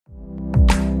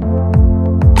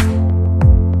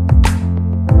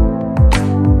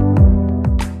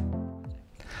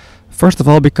First of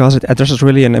all, because it addresses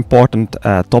really an important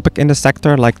topic in the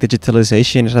sector, like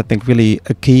digitalization is, I think, really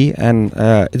a key, and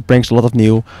it brings a lot of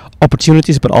new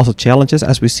opportunities, but also challenges,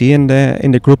 as we see in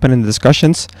the group and in the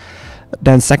discussions.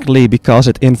 Then, secondly, because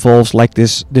it involves like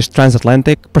this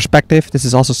transatlantic perspective. This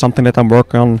is also something that I'm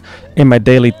working on in my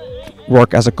daily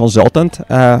work as a consultant,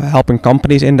 helping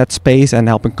companies in that space and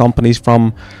helping companies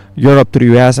from Europe to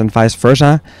the US and vice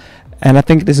versa. And I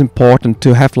think it is important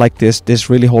to have like this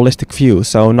really holistic view.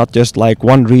 So not just like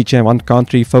one region, one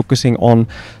country focusing on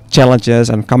challenges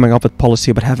and coming up with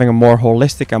policy, but having a more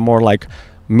holistic and more like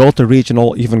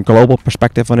multi-regional, even global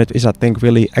perspective on it is, I think,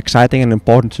 really exciting and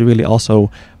important to really also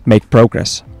make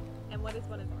progress. And what is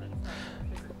one of the things?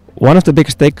 One of the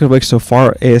biggest takeaways so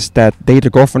far is that data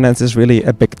governance is really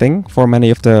a big thing for many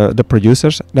of the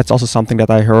producers. That's also something that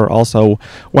I hear also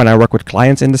when I work with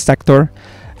clients in the sector.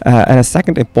 And a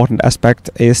second important aspect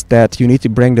is that you need to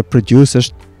bring the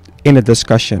producers in a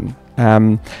discussion.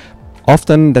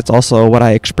 Often that's also what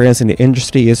I experience in the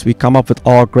industry is we come up with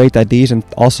all great ideas and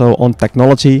also on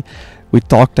technology. We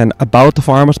talk then about the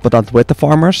farmers but not with the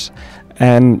farmers.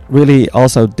 And really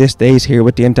also these days here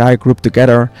with the entire group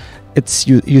together, it's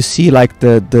you see like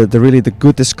the really the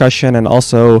good discussion and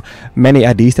also many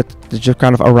ideas that just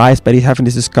kind of arise by having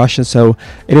this discussion. So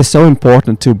it is so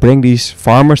important to bring these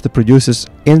farmers, the producers,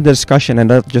 in the discussion and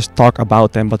not just talk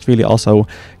about them, but really also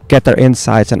get their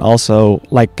insights and also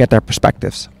like get their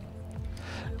perspectives.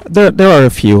 There are a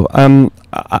few.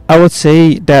 I would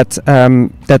say that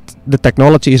that the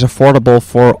technology is affordable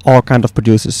for all kind of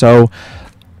producers. So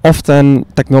often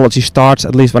technology starts,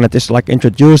 at least when it is like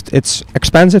introduced, it's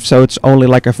expensive, so it's only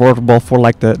like affordable for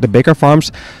like the bigger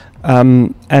farms,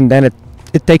 and then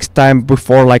it takes time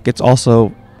before like it's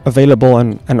also available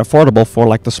and affordable for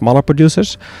like the smaller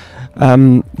producers.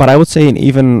 But I would say an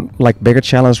even like bigger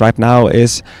challenge right now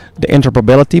is the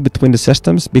interoperability between the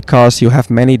systems, because you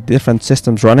have many different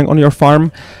systems running on your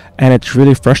farm, and it's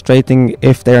really frustrating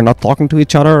if they are not talking to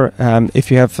each other.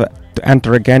 If you have to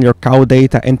enter again your cow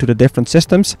data into the different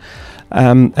systems,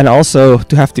 and also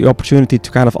to have the opportunity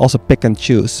to kind of also pick and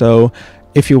choose. So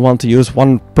if you want to use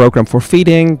one program for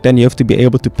feeding, then you have to be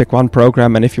able to pick one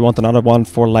program, and if you want another one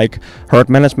for like herd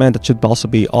management, it should also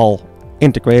be all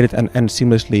integrated and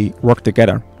seamlessly work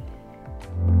together.